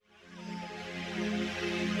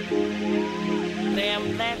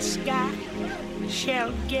Them that's got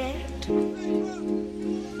shall get.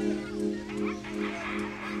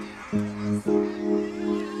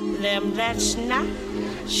 Them that's not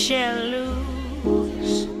shall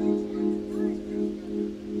lose.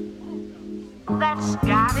 That's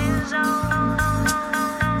got his own.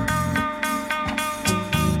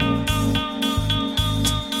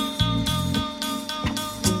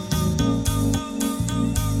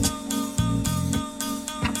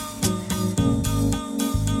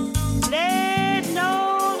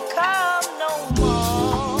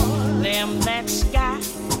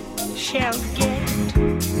 Shall get.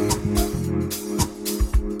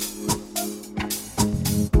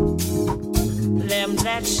 Them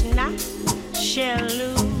that's not shall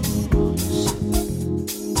lose.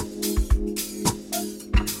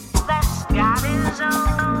 That's got his own.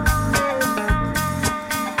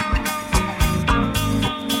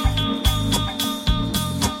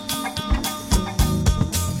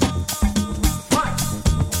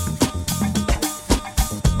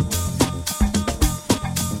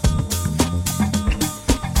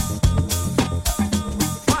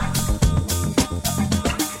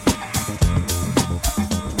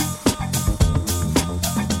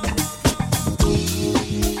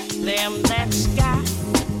 Them that's got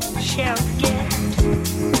shall get.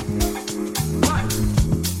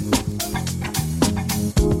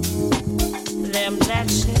 Them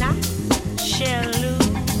that's not shall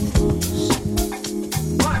lose.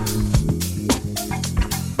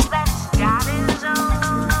 That's got his own.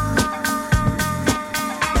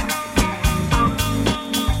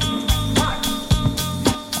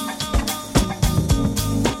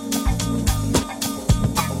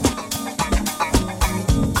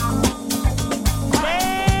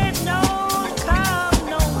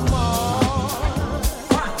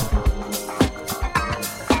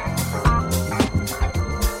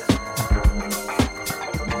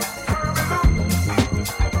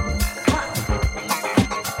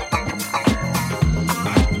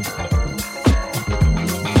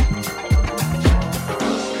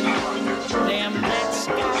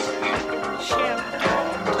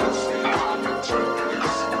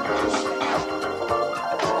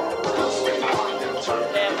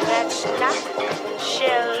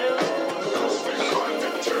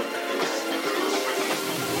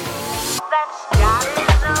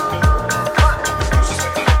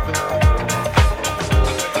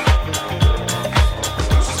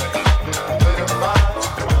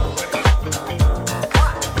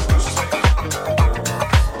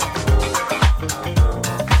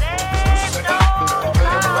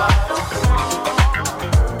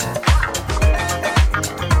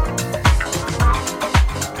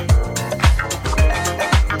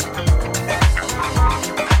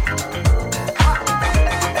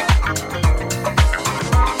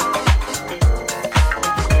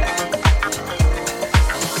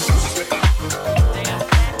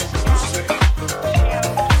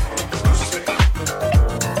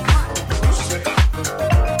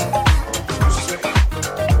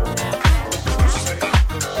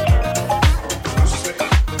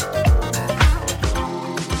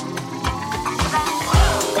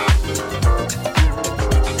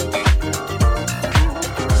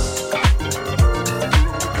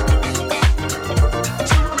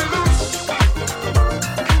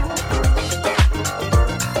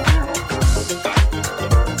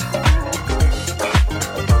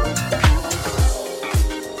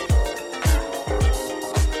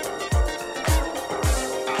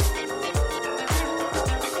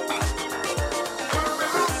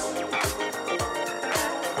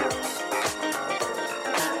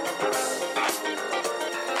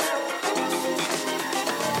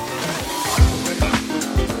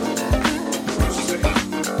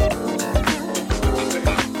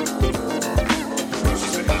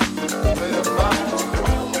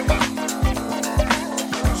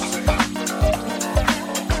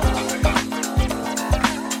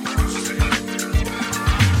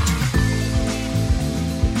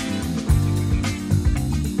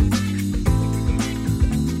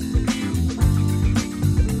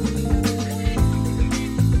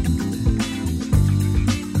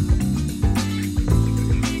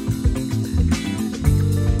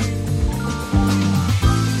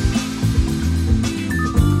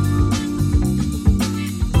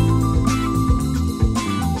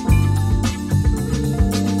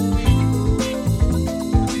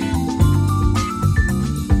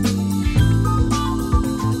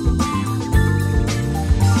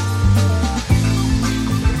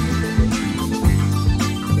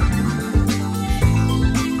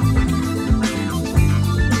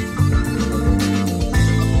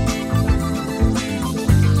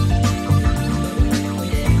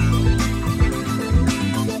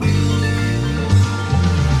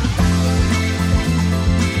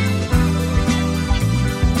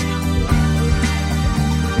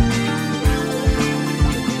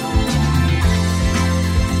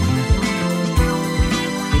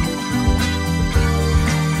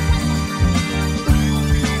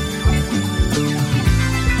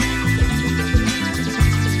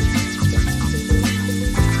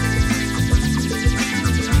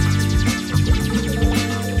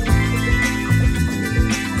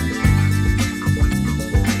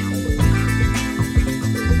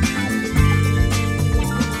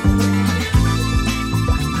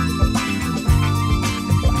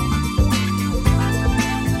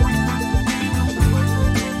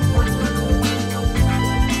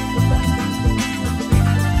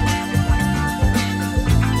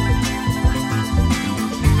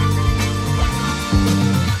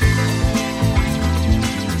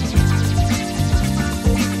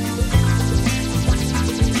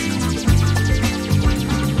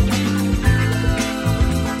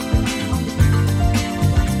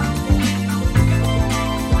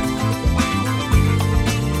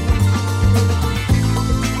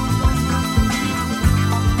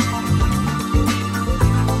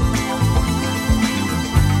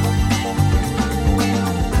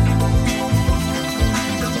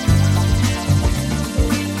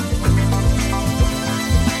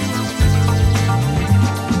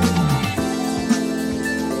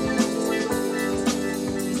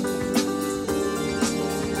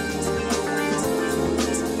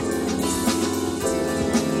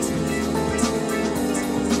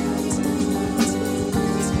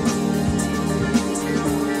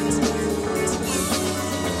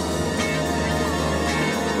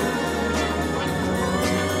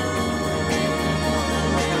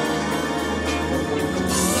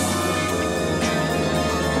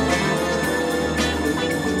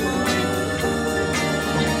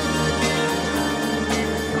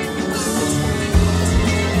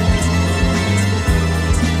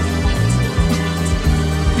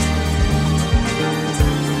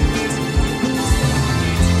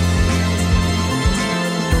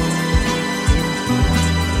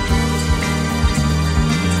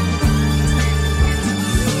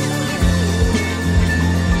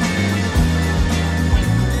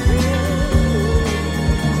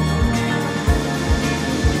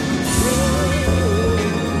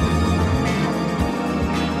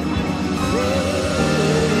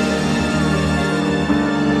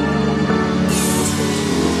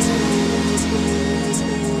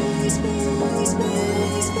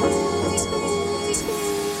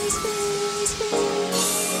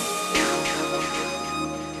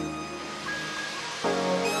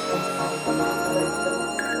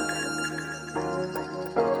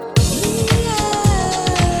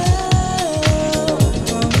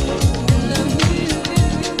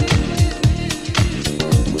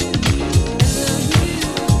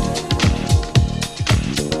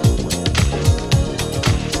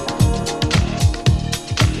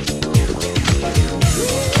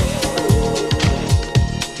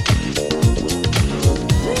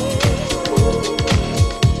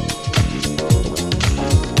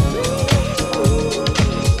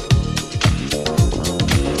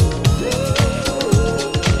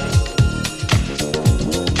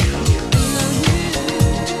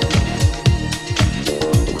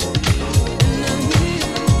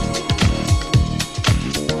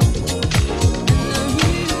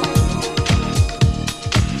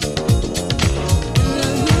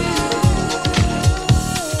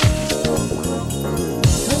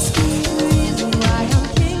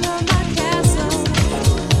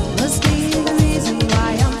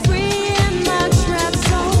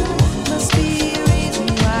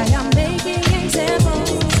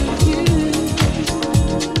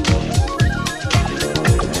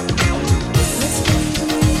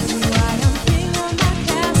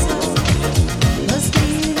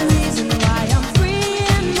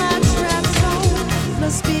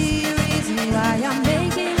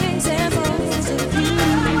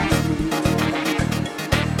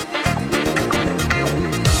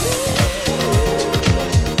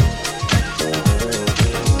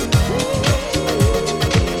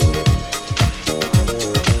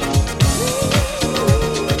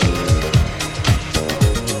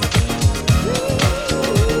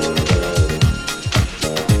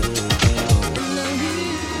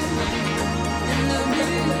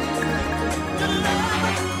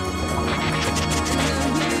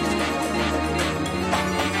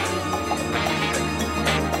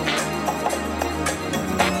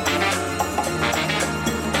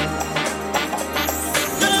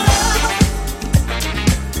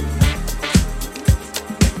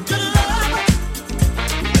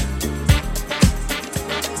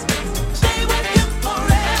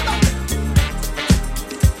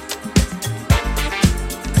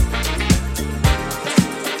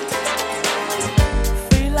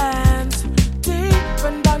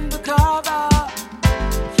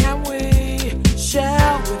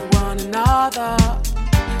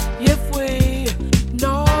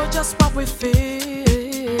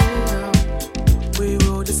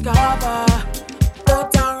 discover the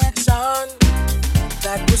direction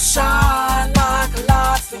that will shine like a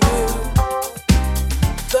light for you.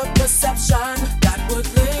 The perception that would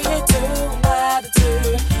lead to an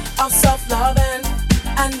attitude of self-loving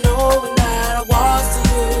and knowing that I was to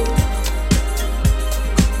you.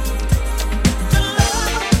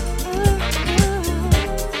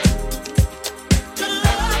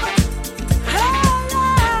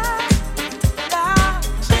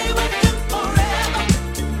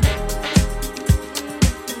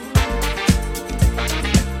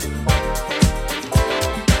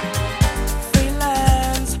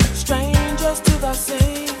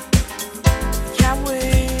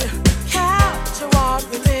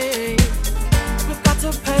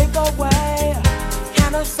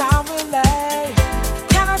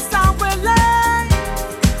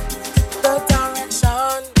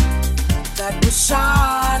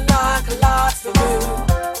 Shine like a light for you.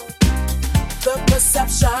 The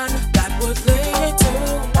perception that would lead to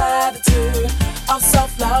an attitude of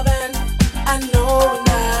self-loving and knowing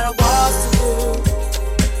that I was to you.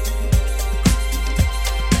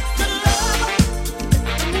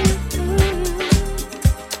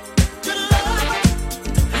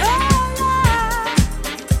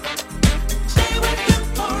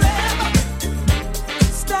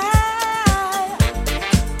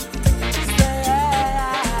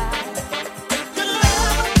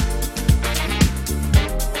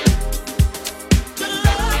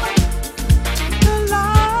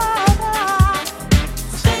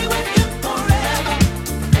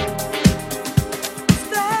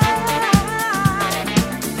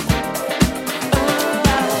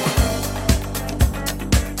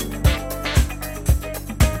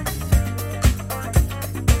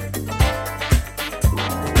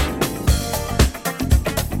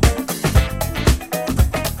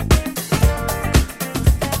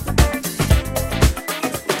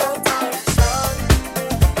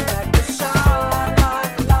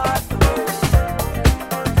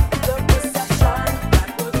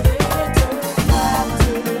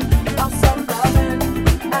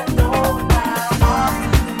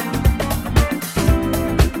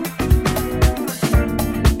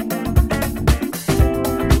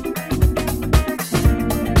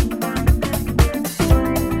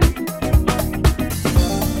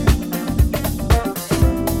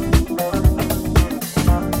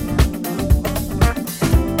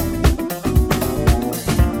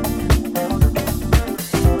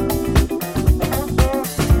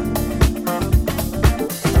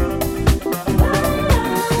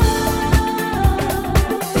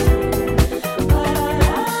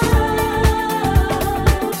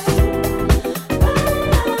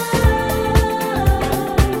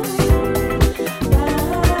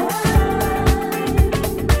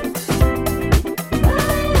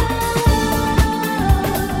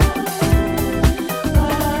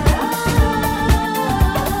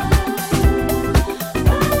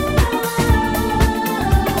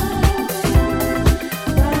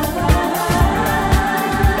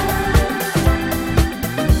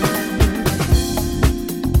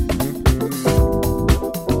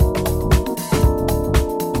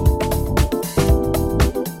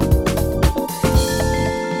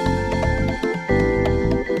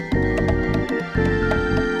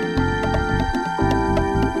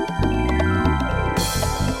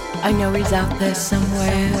 I know he's out there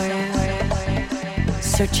somewhere,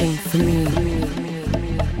 searching for me.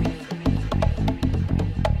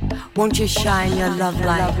 Won't you shine your love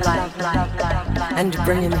light and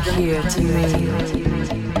bring him here to me?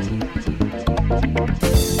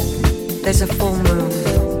 There's a full moon,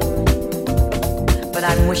 but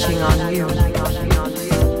I'm wishing on you.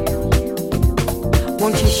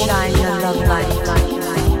 Won't you shine your love light?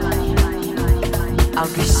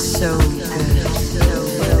 I'll be so good.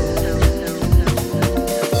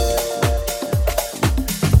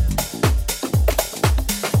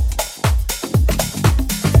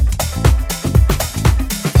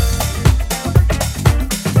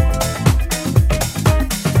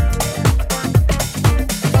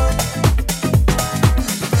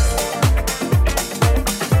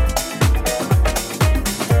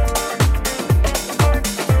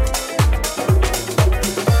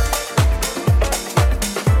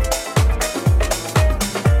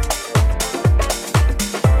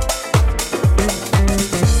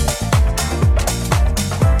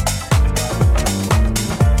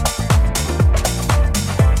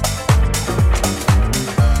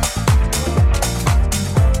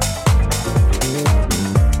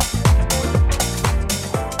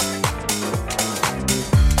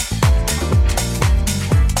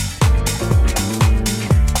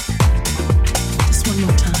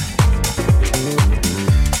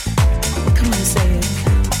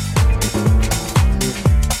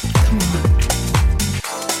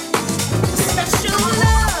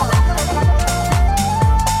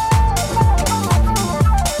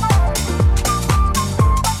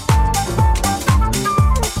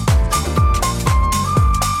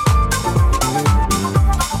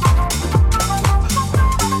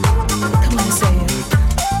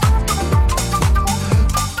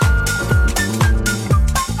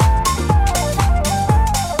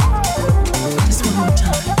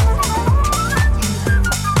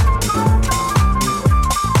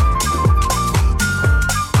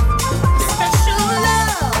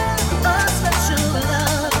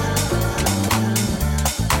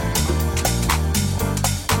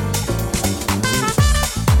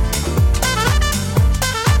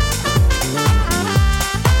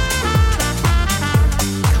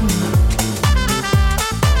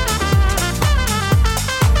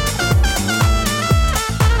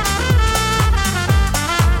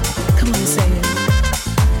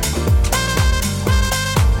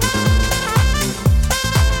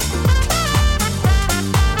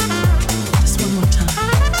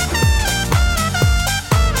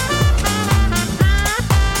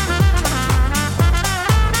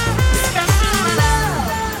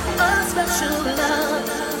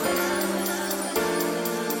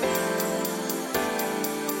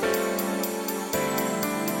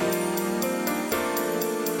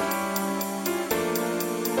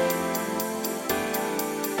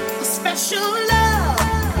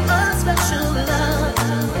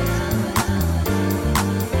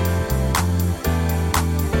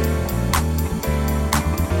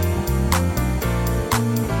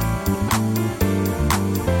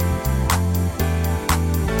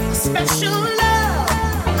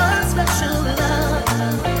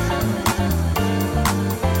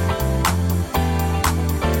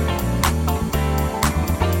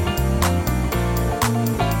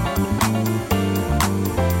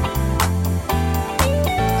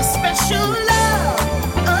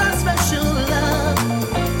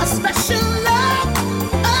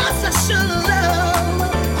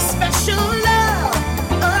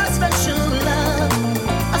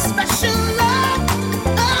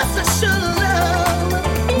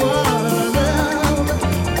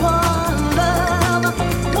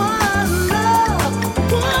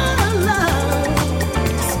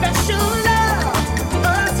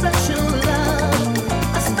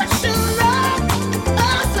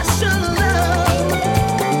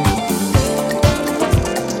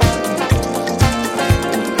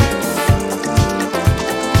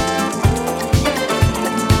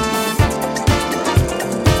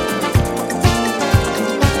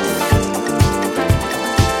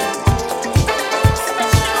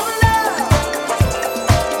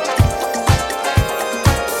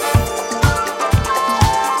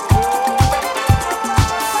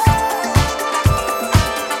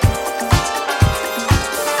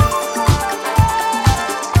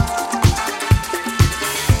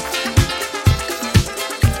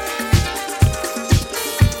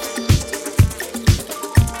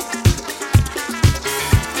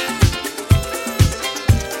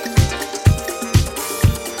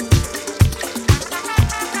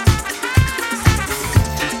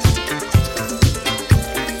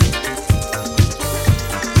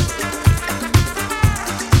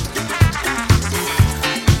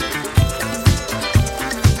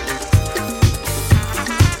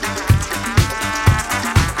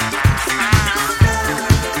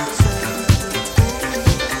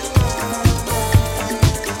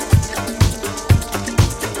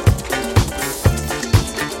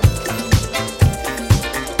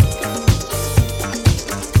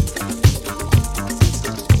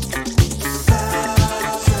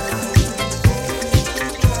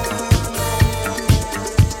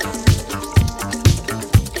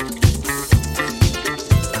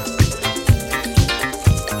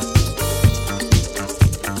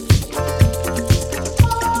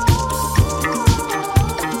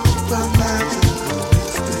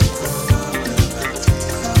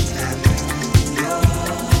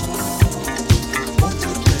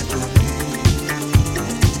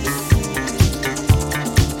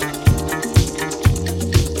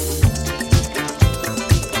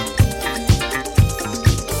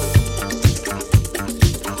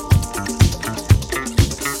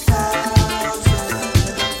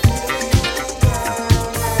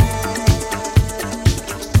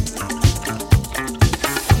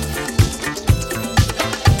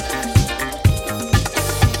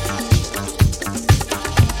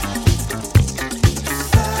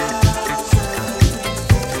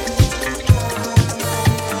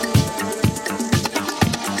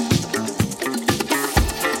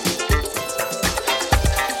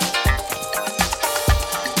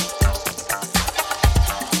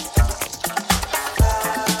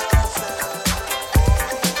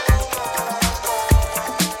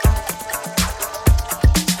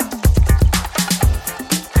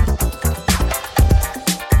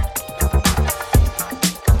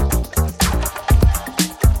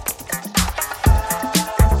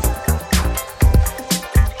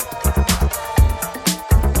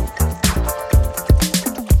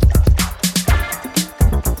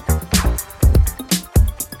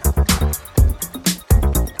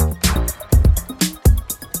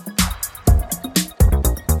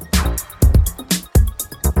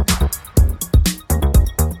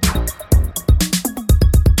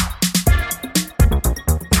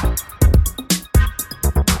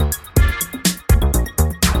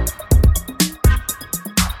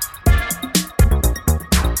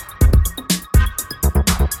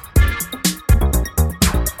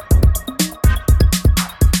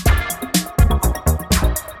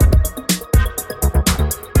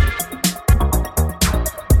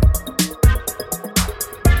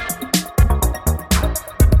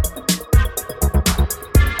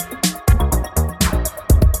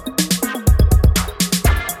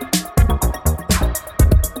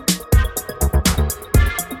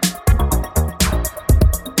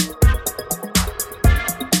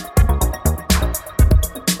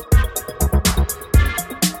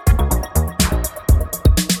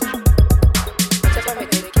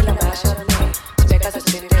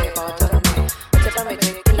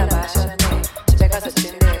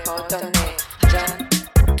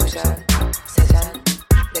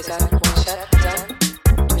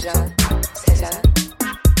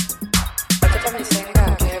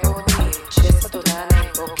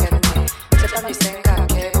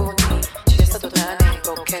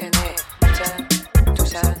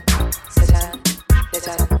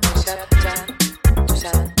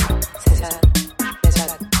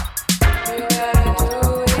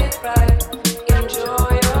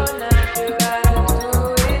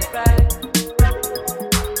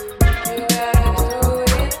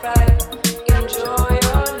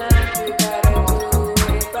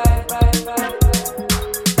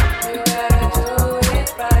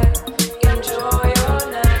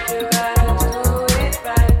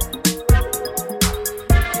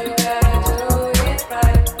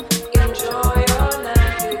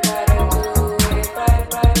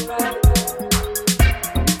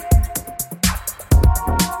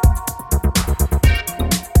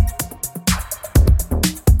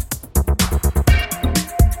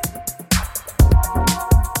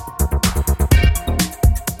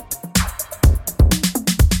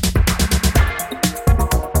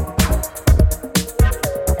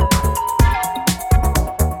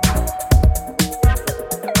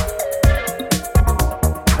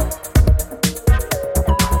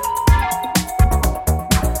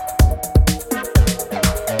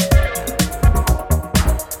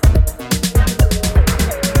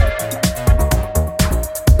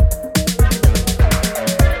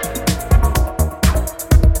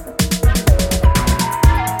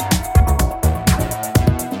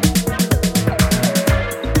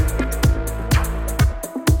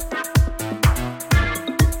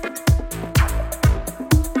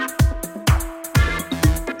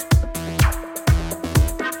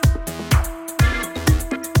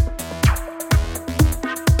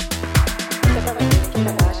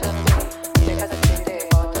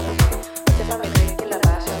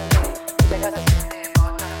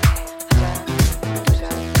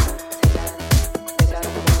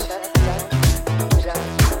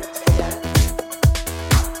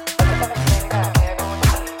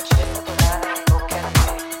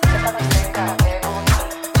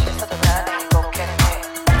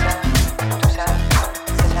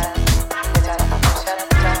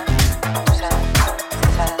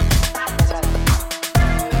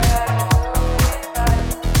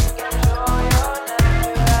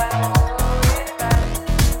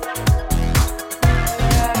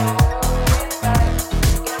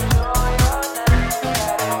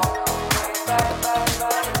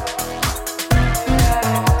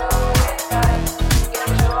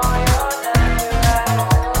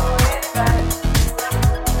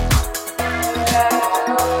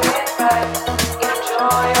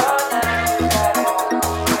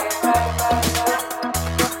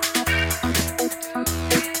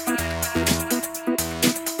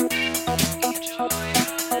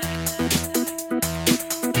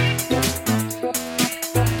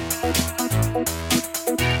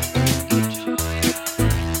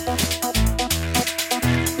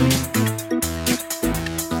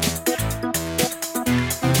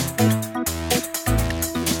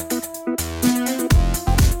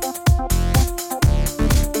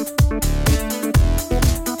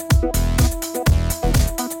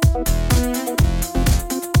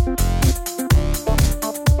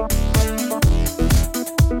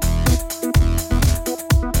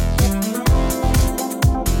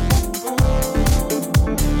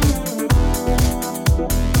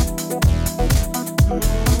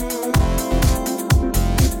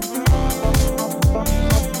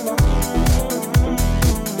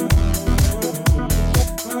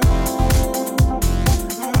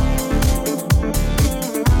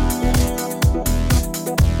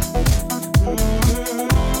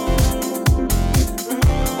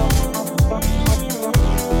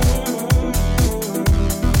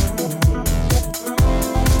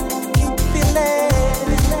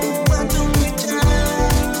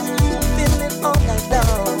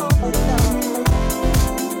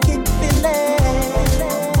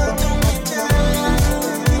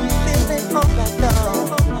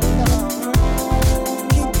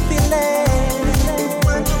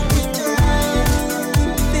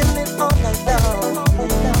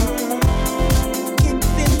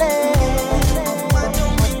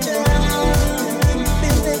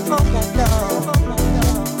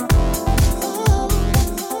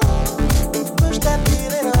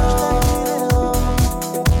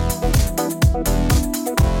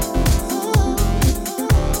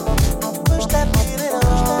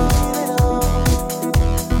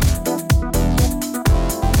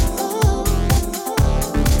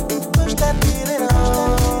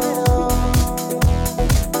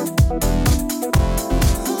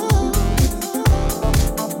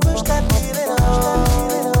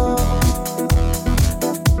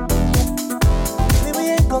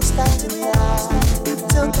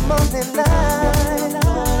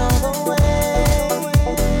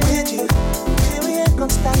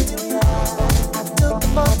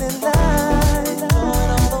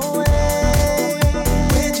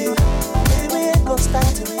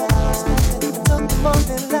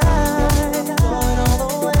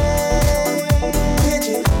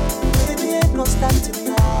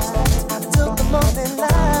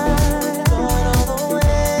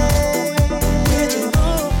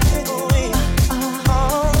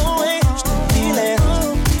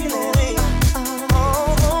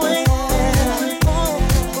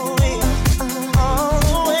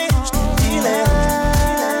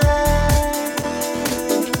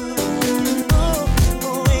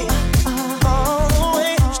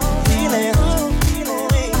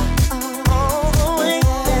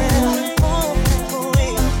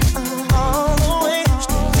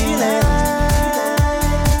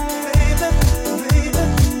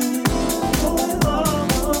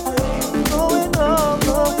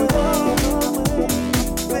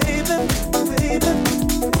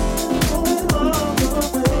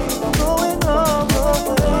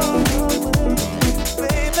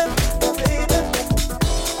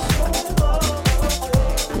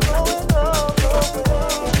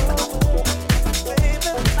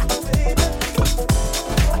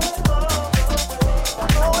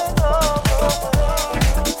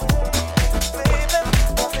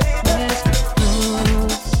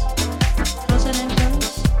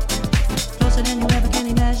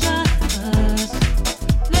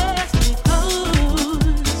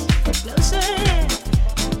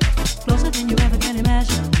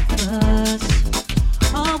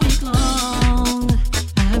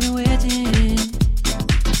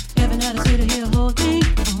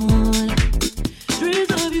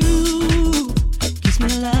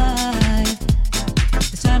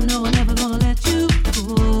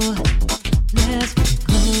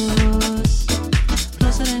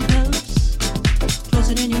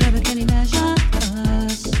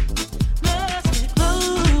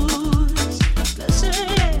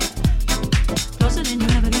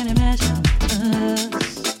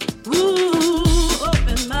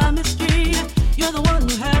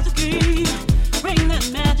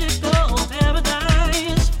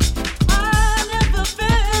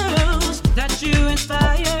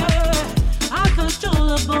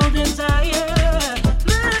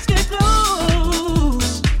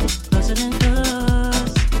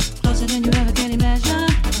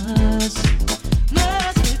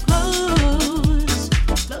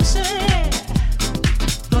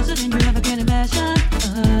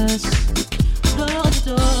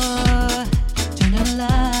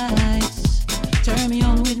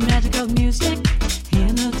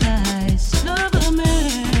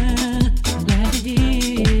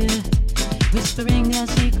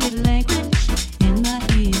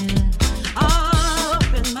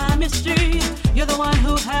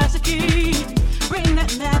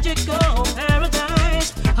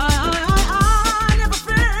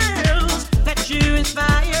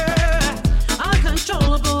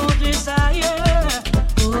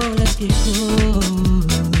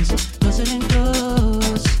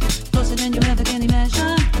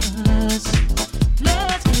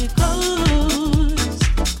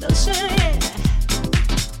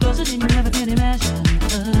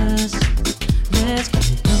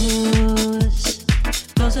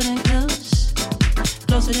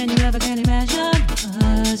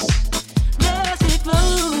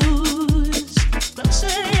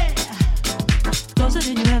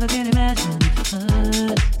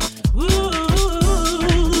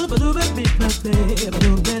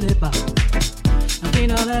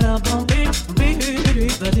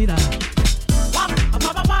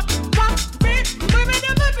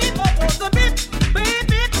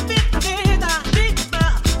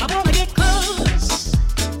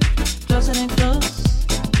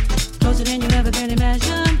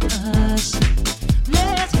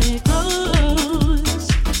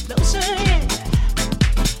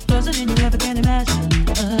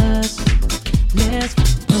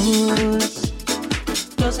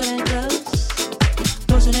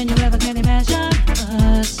 Closer than you ever can imagine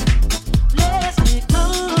us.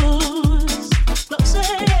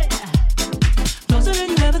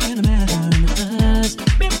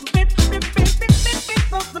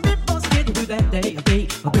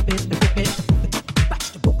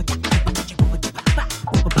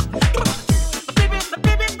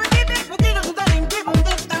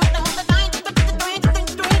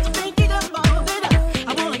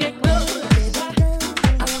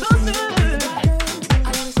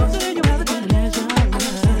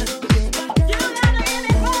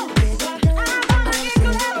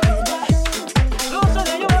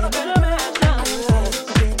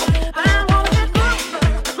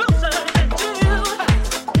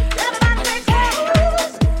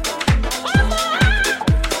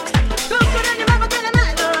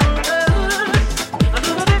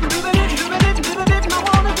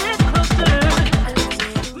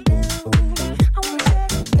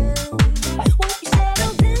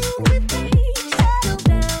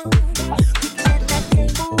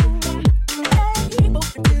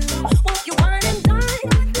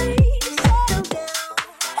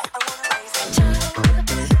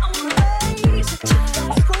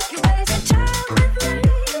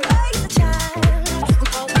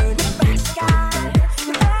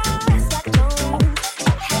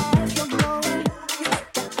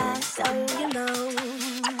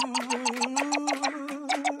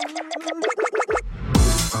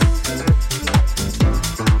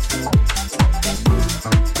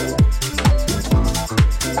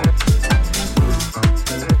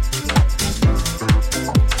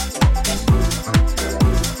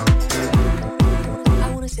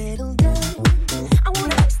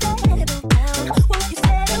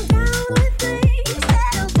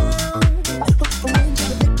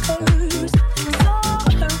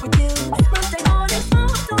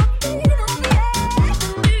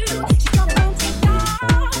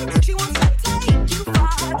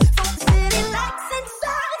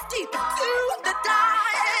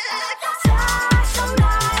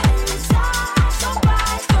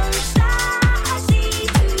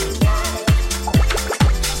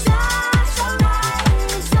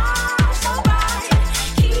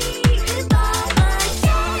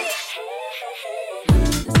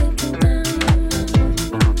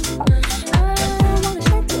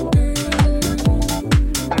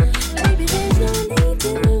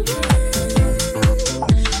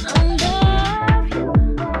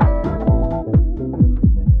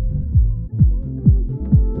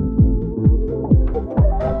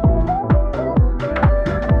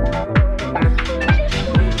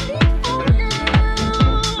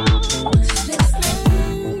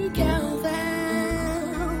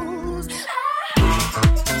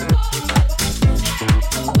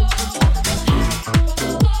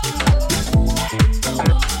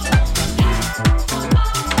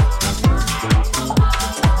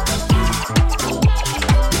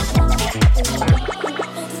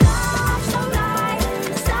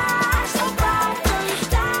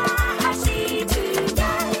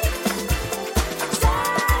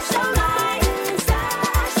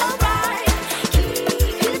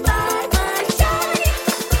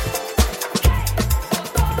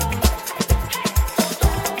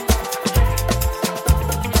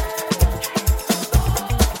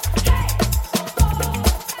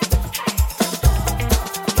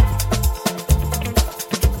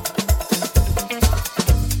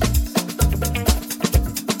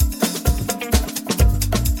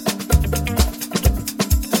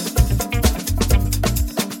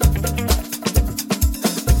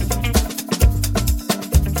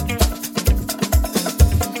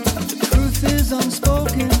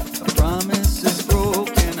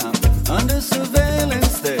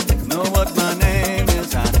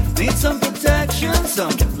 connection,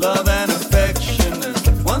 some love and affection. There's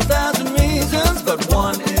 1,000 reasons, but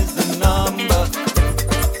one is the number.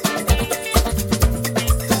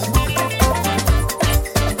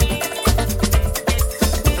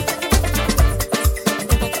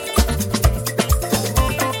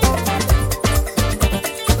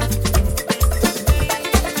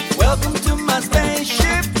 Welcome to my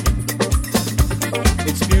spaceship.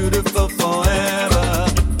 It's beautiful forever.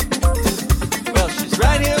 Well, she's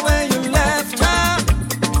right here where you left her,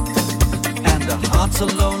 and her heart's a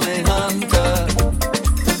lonely hunter.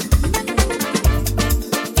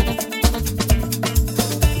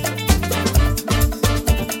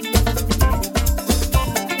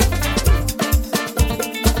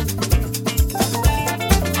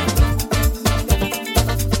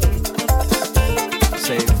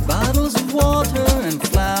 Save bottles of water and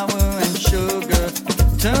flour and sugar.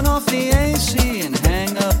 Turn off the AC and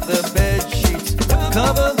hang up the bed sheets.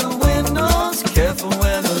 Cover the windows, careful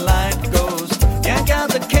where the light goes. Yank out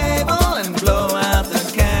the cable and blow out the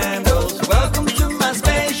candles. Welcome to my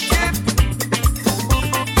spaceship.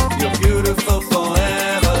 You're beautiful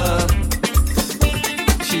forever.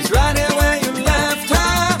 She's right here where you left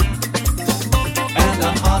her, and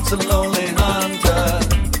her heart's a lonely hunter.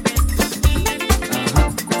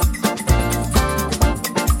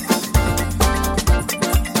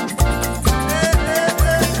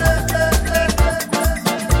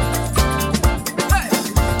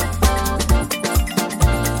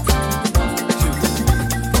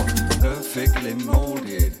 Perfectly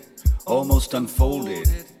molded, almost unfolded.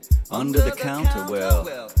 Under the counter, well,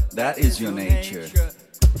 that is your nature.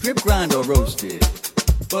 Drip grind or roasted,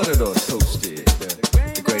 buttered or toasted.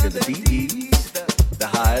 The greater the BEs, the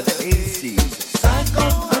higher the ACs. Psycho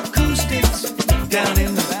acoustics down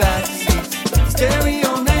in the back seats.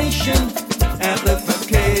 Stereo nation,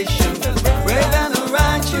 amplification. Brave and the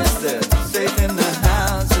righteous, they're safe in the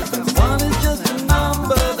houses. And one is just a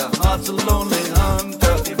number, the heart's a lonely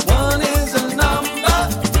hunter. If one is a number,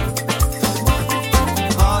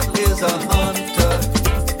 heart is a hunter.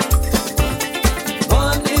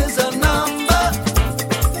 One is a number,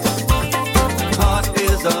 heart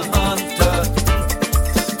is a hunter.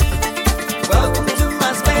 Welcome to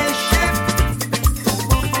my spaceship.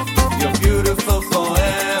 You're beautiful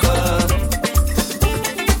forever.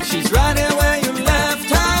 She's right here where you left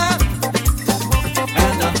her,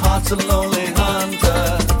 and her heart's a lonely hunter.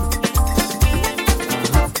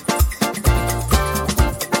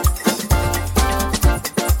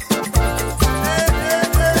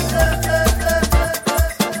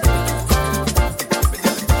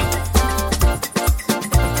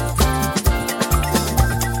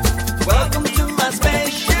 Welcome to my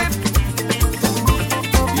spaceship.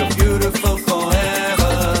 You're beautiful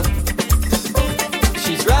forever.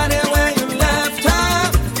 She's right here where you left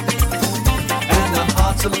her, and her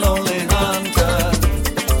heart's a lonely hunter.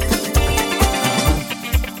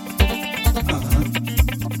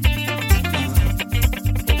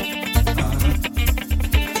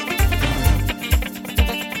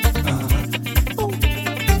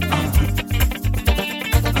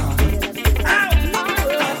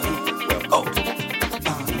 Oh,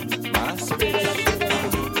 my spaceship.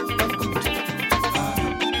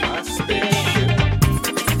 My spaceship.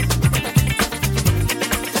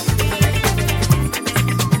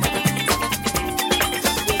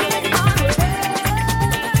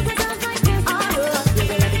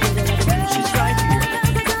 She's right here.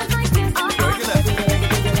 Where you left her. My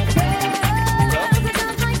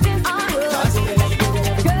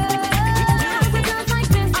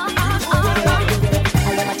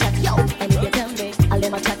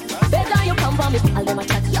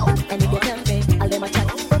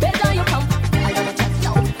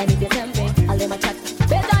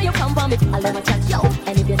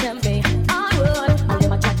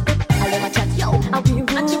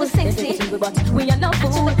spaceship. We are not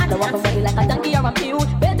fool. Don't walk away like a donkey or a mule.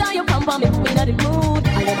 Better you come for me, we not in mood.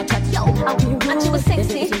 I let my chat, yo, I'll be rude. And you was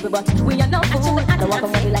sexy, but we are not fool. Don't walk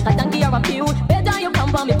away like a donkey or a mule. Better you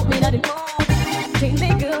come for me, we not in mood. Treat me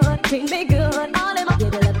good, treat me good. All in my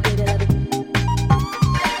give it up, give it up.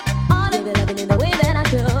 All in it in the way that I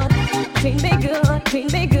should. Treat me good,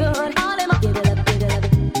 treat me good. All in my give it up, give it up.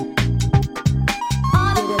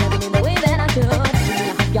 All in the way that I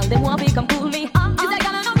should. Young, they want me come cool me. Is that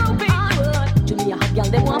gonna no groupie? Junior hot girl,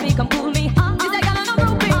 they want me come cool me. Is that gonna no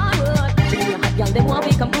groupie? Junior hot girl, they want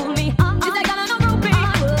me come cool me. Is that gonna no groupie?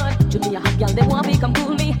 Junior hot girl, they want me come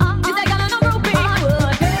cool me. Is that gonna no groupie?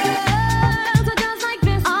 Girls are just like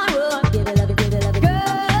this. Give it love it, give it love it.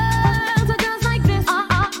 Girls are just like this.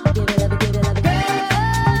 Give it love it, give it love it.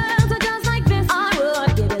 Girls are just like this.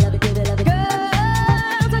 Give it love it, give it love it.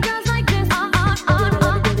 Girls are just like this.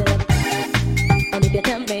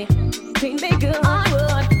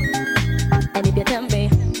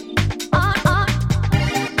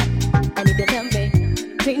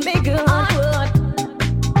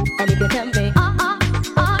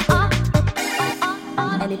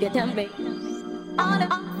 tell me, and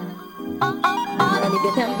if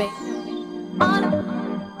you tell me,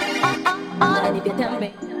 and if you tell me,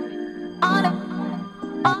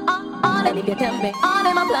 and if you tell me, all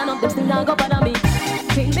them a plan up, this thing not go bother me.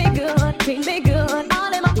 Treat me good,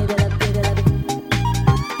 all them a give it up, give it up.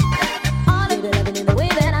 All them loving in the way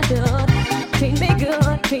that I should. Treat me good,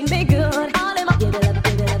 all them a give it up,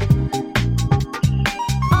 give it up.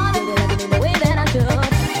 All them loving in the way that I should.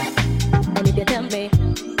 And if you tell me,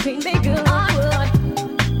 treat me good, I would.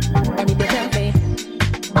 And if you tell me,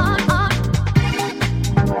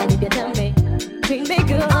 and if you tell me, treat me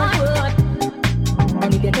good, I would.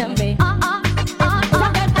 And if you tell me,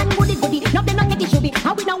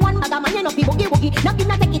 how we don't want other man, you know, be boogie woogie. Now give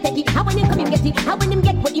not take it. How when him come him get it. How when him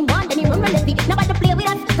get what he want, then he run relentlessly. Nobody play with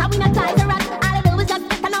us, how we not ties the rat. All I do is just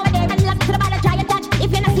stand over there and look to the ball and try and touch.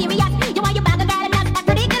 If you're not serious, you want your bag of girl and that's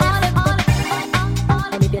ridiculous.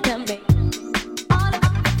 And if you tell me,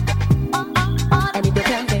 and if you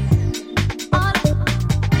tell me,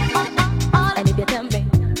 and if you tell me,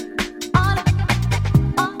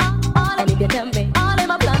 and if you tell me, all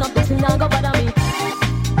them a plan up this and now go bother me.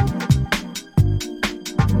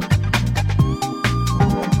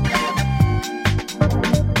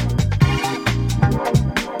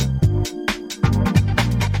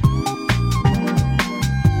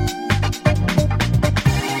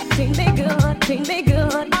 Treat me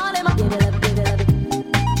good,